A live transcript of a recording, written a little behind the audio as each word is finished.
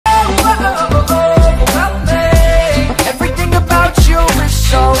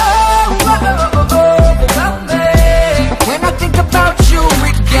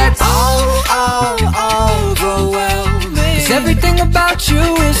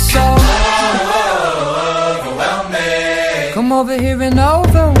come over here and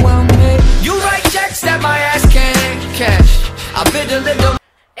overwhelm me. You write checks that my ass can't cash. I've been a little.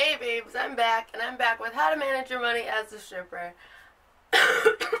 Hey babes, I'm back, and I'm back with how to manage your money as a stripper.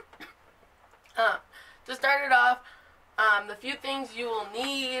 To start it off, the few things you will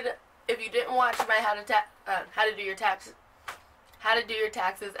need if you didn't watch my how to do your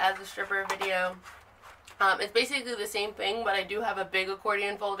taxes as a stripper video. It's basically the same thing, but I do have a big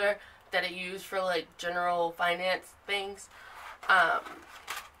accordion folder that I use for like general finance things.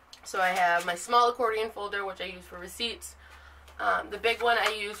 So I have my small accordion folder, which I use for receipts. The big one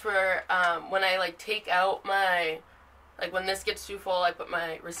I use for when I like take out my, like when this gets too full, I put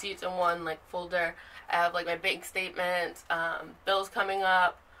my receipts in one like folder. I have like my bank statements, bills coming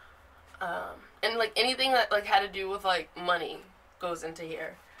up, and like anything that like had to do with like money goes into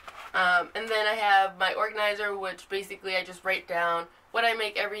here. And then I have my organizer, which basically I just write down what I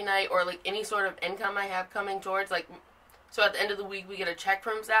make every night or like any sort of income I have coming towards, like, so at the end of the week we get a check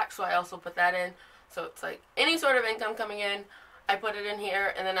from Zach, so I also put that in. So it's like any sort of income coming in, I put it in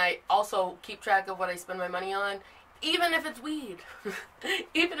here, and then I also keep track of what I spend my money on, even if it's weed.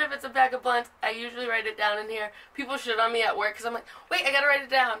 Even if it's a pack of blunts, I usually write it down in here. People shit on me at work because I'm like, wait, I gotta write it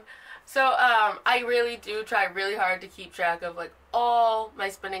down. So I really do try really hard to keep track of like all my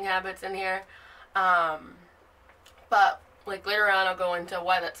spending habits in here. But like later on I'll go into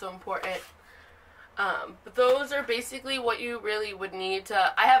why that's so important. But those are basically what you really would need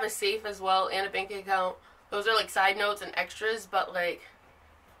to. I have a safe as well and a bank account. Those are like side notes and extras, but like,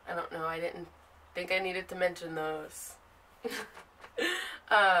 I don't know, I didn't think I needed to mention those.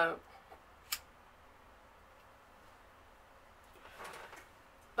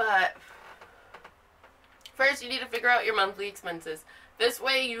 But first you need to figure out your monthly expenses. This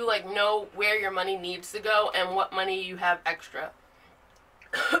way you like know where your money needs to go and what money you have extra.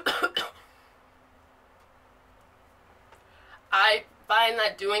 I find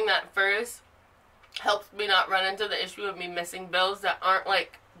that doing that first helps me not run into the issue of me missing bills that aren't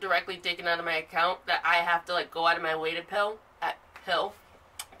like directly taken out of my account that I have to like go out of my way to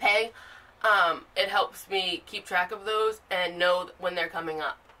pay. It helps me keep track of those and know when they're coming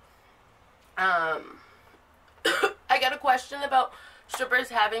up. I got a question about strippers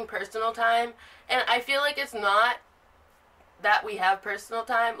having personal time, and I feel like it's not that we have personal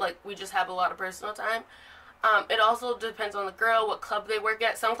time, like we just have a lot of personal time. It also depends on the girl, what club they work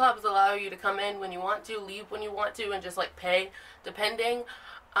at. Some clubs allow you to come in when you want to, leave when you want to, and just like pay depending.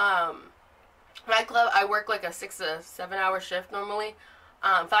 My club, I work like a 6 to 7 hour shift normally.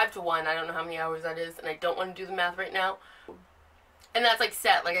 5 to 1, I don't know how many hours that is, and I don't want to do the math right now. And that's like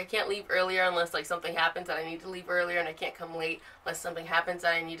set, like I can't leave earlier unless like something happens that I need to leave earlier, and I can't come late unless something happens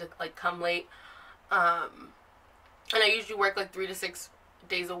that I need to like come late. And I usually work like 3 to 6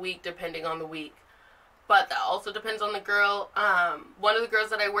 days a week depending on the week. But that also depends on the girl. One of the girls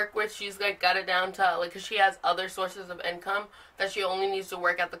that I work with, she's like got it down to like, cause she has other sources of income that she only needs to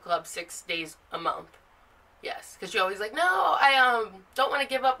work at the club 6 days a month. Yes, because she always like, no, I don't want to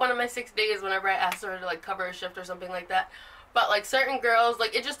give up one of my 6 days whenever I ask her to like cover a shift or something like that. But like certain girls,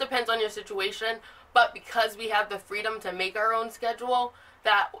 like it just depends on your situation. But because we have the freedom to make our own schedule,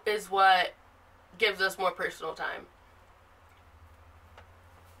 that is what gives us more personal time.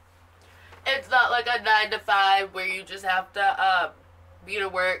 It's not like a 9 to 5 where you just have to be to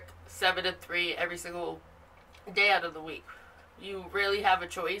work 7 to 3 every single day out of the week. You really have a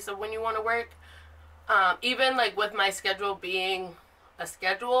choice of when you want to work. Even like with my schedule being a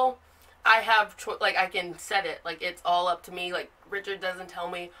schedule, I have like I can set it. Like it's all up to me. Like Richard doesn't tell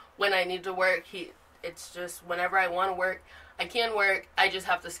me when I need to work. It's just whenever I want to work, I can work. I just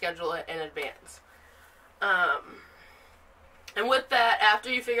have to schedule it in advance. And with that, after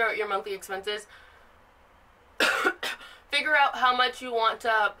you figure out your monthly expenses, figure out how much you want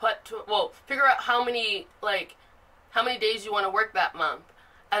to put to, well, figure out how many days you want to work that month,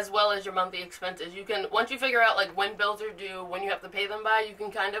 as well as your monthly expenses. You can, once you figure out like when bills are due, when you have to pay them by, you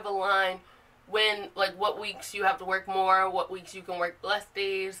can kind of align when, like what weeks you have to work more, what weeks you can work less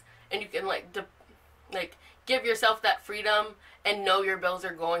days, and you can like give yourself that freedom and know your bills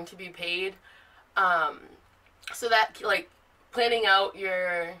are going to be paid. So that like planning out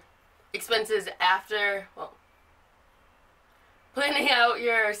your expenses after, well, planning out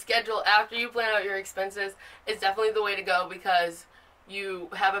your schedule after you plan out your expenses is definitely the way to go, because you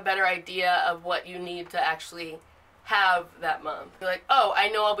have a better idea of what you need to actually have that month. You're like, oh, I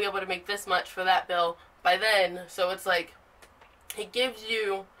know I'll be able to make this much for that bill by then. So it's like, it gives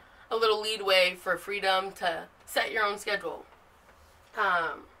you a little leadway for freedom to set your own schedule.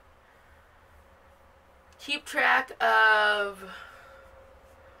 Keep track of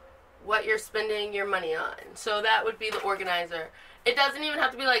what you're spending your money on. So that would be the organizer. It doesn't even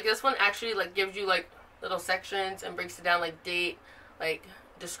have to be like this one. Actually, like gives you like little sections and breaks it down, like date, like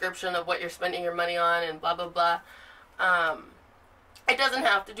description of what you're spending your money on, and blah blah blah. It doesn't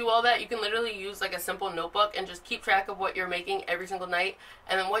have to do all that. You can literally use like a simple notebook and just keep track of what you're making every single night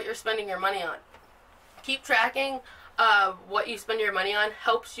and then what you're spending your money on. Keep tracking of what you spend your money on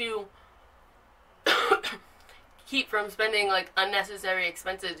helps you keep from spending like unnecessary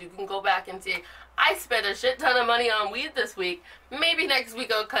expenses. You can go back and see, I spent a shit ton of money on weed this week. Maybe next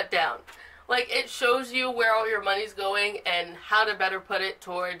week I'll cut down. Like, it shows you where all your money's going and how to better put it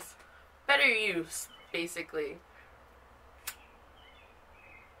towards better use, basically.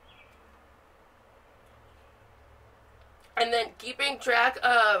 And then keeping track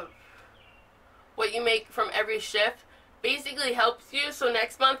of what you make from every shift basically helps you. So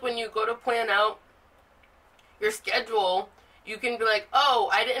next month when you go to plan out your schedule, you can be like, oh,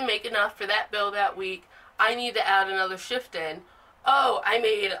 I didn't make enough for that bill that week. I need to add another shift in. Oh, I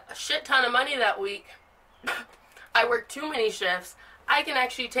made a shit ton of money that week. I worked too many shifts. I can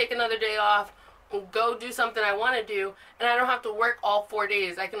actually take another day off and go do something I want to do, and I don't have to work all 4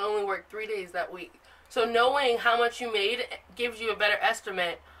 days. I can only work 3 days that week. So knowing how much you made gives you a better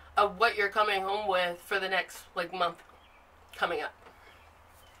estimate of what you're coming home with for the next like month coming up.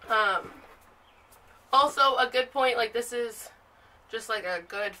 Also, a good point, like this is just like a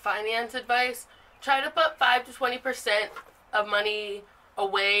good finance advice. Try to put 5 to 20% of money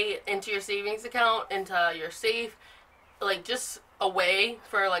away into your savings account, into your safe, like just away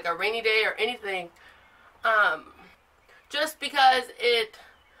for like a rainy day or anything. Just because it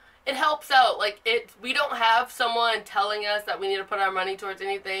helps out. Like we don't have someone telling us that we need to put our money towards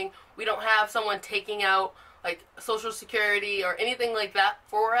anything. We don't have someone taking out like Social Security or anything like that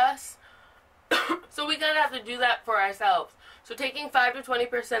for us. So we kind of have to do that for ourselves. So taking 5 to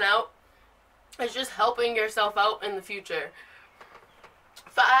 20% out is just helping yourself out in the future.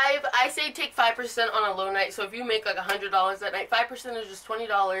 I say take 5% on a low night. So if you make like $100 that night, 5% is just $20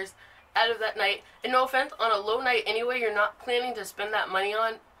 out of that night. And no offense, on a low night anyway, you're not planning to spend that money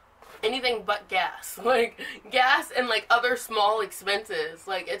on anything but gas. Like gas and like other small expenses.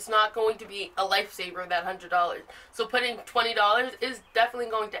 Like it's not going to be a lifesaver, that $100. So putting $20 is definitely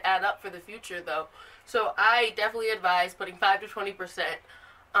going to add up for the future though. So I definitely advise putting 5 to 20%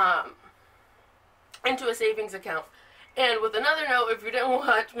 into a savings account. And with another note, if you didn't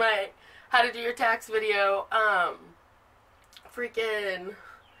watch my how to do your tax video, freaking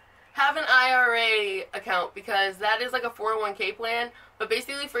have an IRA account, because that is like a 401k plan, but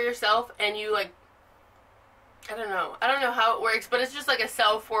basically for yourself, and you like, I don't know how it works, but it's just like a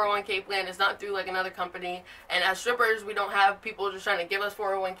self 401k plan. It's not through like another company. And as strippers, we don't have people just trying to give us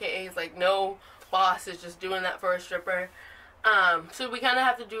 401ks. Like no boss is just doing that for a stripper. So we kind of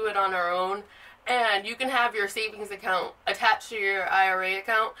have to do it on our own. And you can have your savings account attached to your IRA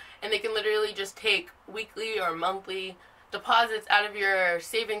account, and they can literally just take weekly or monthly deposits out of your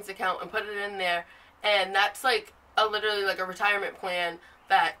savings account and put it in there. And that's like literally like a retirement plan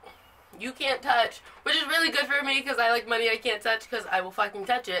that you can't touch, which is really good for me because I like money I can't touch because I will fucking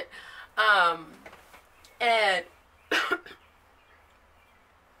touch it. And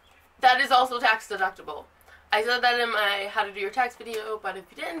that is also tax deductible. I said that in my how to do your tax video, but if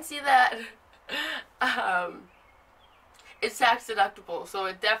you didn't see that, it's tax deductible, so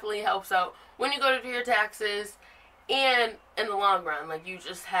it definitely helps out when you go to do your taxes, and in the long run, like you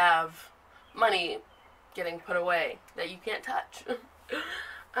just have money getting put away that you can't touch.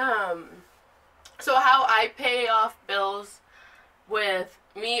 So how I pay off bills, with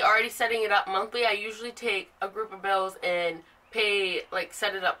me already setting it up monthly, I usually take a group of bills and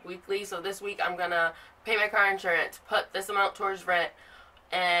set it up weekly. So this week I'm gonna pay my car insurance, put this amount towards rent,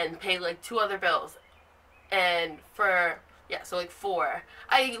 and pay like 2 other bills. And so like 4.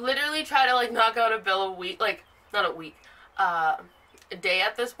 I literally try to like knock out a bill a week, like not a week, a day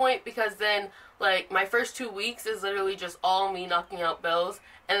at this point, because then like my first 2 weeks is literally just all me knocking out bills,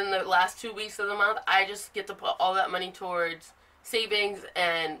 and then the last 2 weeks of the month I just get to put all that money towards savings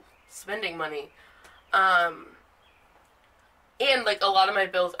and spending money. And like a lot of my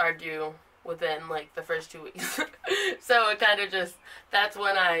bills are due within like the first 2 weeks. So it kind of just, that's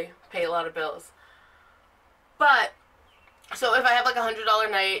when I pay a lot of bills. But so if I have like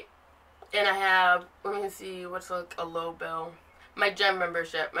 $100 night and I have, let me see, what's like a low bill? My gym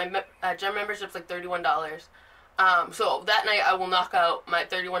membership. My gym membership's like $31. So that night I will knock out my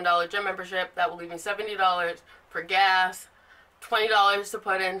 $31 gym membership. That will leave me $70 for gas, $20 to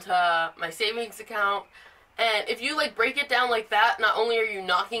put into my savings account. And if you like break it down like that, not only are you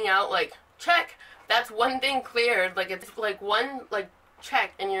knocking out like check, that's one thing cleared. Like it's like one like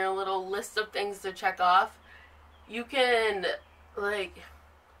check in your little list of things to check off, you can, like,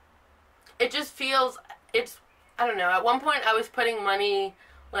 it just feels, I don't know, at one point I was putting money,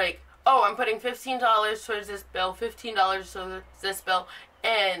 like, oh, I'm putting $15 towards this bill, $15 towards this bill,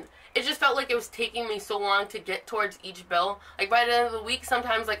 and it just felt like it was taking me so long to get towards each bill. Like, by the end of the week,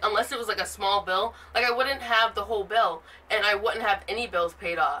 sometimes, like, unless it was, like, a small bill, like, I wouldn't have the whole bill, and I wouldn't have any bills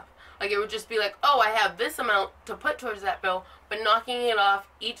paid off. Like, it would just be like, oh, I have this amount to put towards that bill, but knocking it off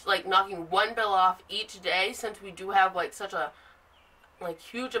each, like, knocking one bill off each day, since we do have, like, such a, like,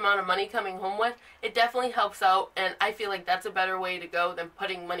 huge amount of money coming home with, it definitely helps out, and I feel like that's a better way to go than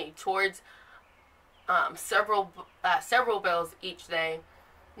putting money towards several bills each day.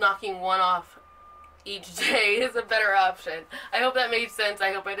 Knocking one off each day is a better option. I hope that made sense.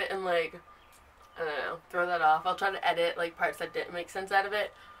 I hope I didn't, like, I don't know, throw that off. I'll try to edit, like, parts that didn't make sense out of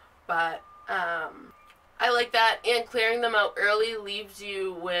it, but I like that, and clearing them out early leaves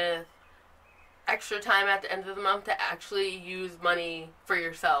you with extra time at the end of the month to actually use money for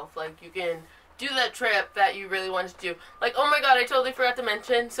yourself. Like, you can do that trip that you really wanted to do. Like, oh my god, I totally forgot to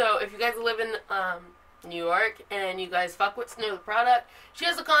mention, so if you guys live in New York and you guys fuck with Snow the Product, she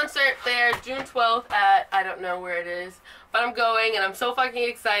has a concert there June 12th at, I don't know where it is, but I'm going and I'm so fucking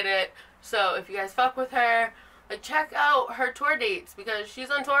excited. So if you guys fuck with her, like, check out her tour dates because she's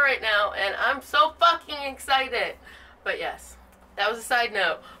on tour right now and I'm so fucking excited. But yes, that was a side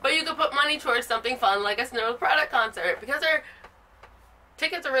note. But you could put money towards something fun like a Snow the Product concert because her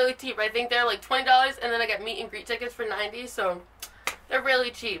tickets are really cheap. I think they're like $20 and then I get meet and greet tickets for $90, so they're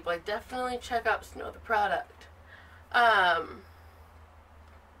really cheap. Like, definitely check out Snow the Product. But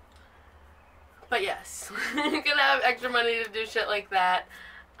yes, you can have extra money to do shit like that.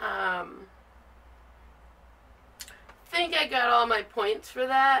 I think I got all my points for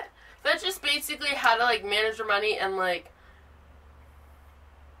that. That's just basically how to, like, manage your money and, like,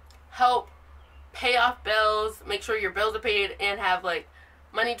 help pay off bills, make sure your bills are paid, and have, like,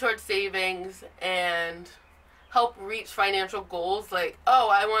 money towards savings, and help reach financial goals. Like, oh,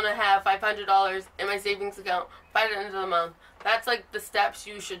 I want to have $500 in my savings account by the end of the month. That's, like, the steps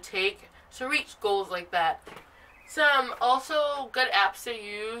you should take to reach goals like that. Some also good apps to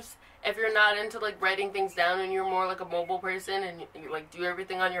use if you're not into, like, writing things down and you're more like a mobile person and you like, do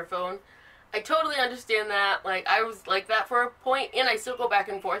everything on your phone. I totally understand that. Like, I was like that for a point, and I still go back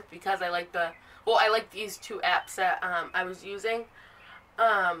and forth because I like I like these two apps that I was using.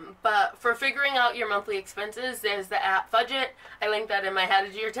 But for figuring out your monthly expenses, there's the app Fudget. I linked that in my How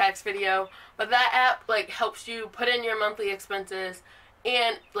to Do Your Tax video. But that app, like, helps you put in your monthly expenses,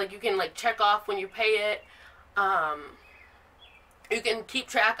 and, like, you can, like, check off when you pay it. You can keep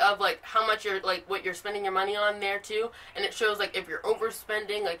track of, like, how much you're, like, what you're spending your money on there, too. And it shows, like, if you're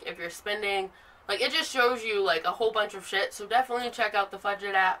overspending, like, if you're spending, like, it just shows you, like, a whole bunch of shit. So definitely check out the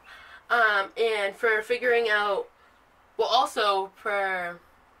Fudget app. And for figuring out, well, also for,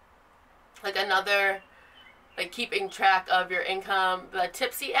 like, another, like, keeping track of your income, the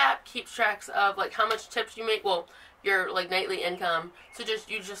Tipsy app keeps tracks of, like, how much tips you make, well, your, like, nightly income. So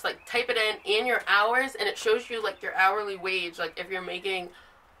you just like type it in and your hours, and it shows you, like, your hourly wage, like, if you're making,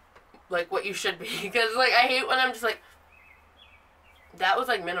 like, what you should be. Because, like, I hate when I'm just like, that was,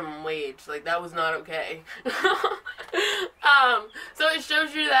 like, minimum wage, like, that was not okay. So it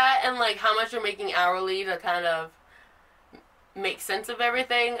shows you that and, like, how much you're making hourly to kind of make sense of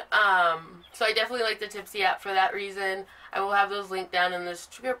everything. So I definitely like the Tipsy app for that reason. I will have those linked down in the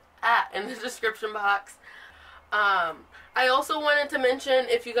description box. I also wanted to mention,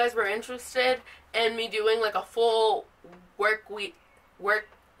 if you guys were interested in me doing, like, a full work week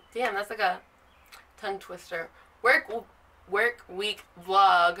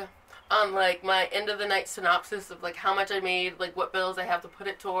vlog on, like, my end of the night synopsis of, like, how much I made, like, what bills I have to put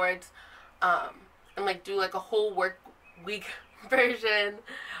it towards, and, like, do, like, a whole work week version.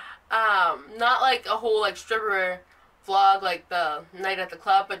 Not, like, a whole, like, stripper vlog, like, the night at the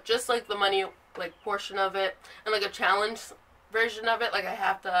club, but just, like, the money, like, portion of it, and, like, a challenge version of it. Like, I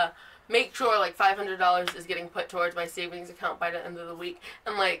have to make sure, like, $500 is getting put towards my savings account by the end of the week.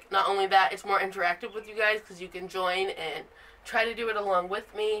 And, like, not only that, it's more interactive with you guys because you can join and try to do it along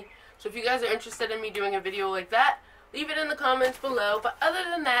with me. So if you guys are interested in me doing a video like that, leave it in the comments below. But other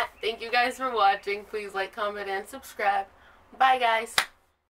than that, thank you guys for watching. Please like, comment, and subscribe. Bye, guys.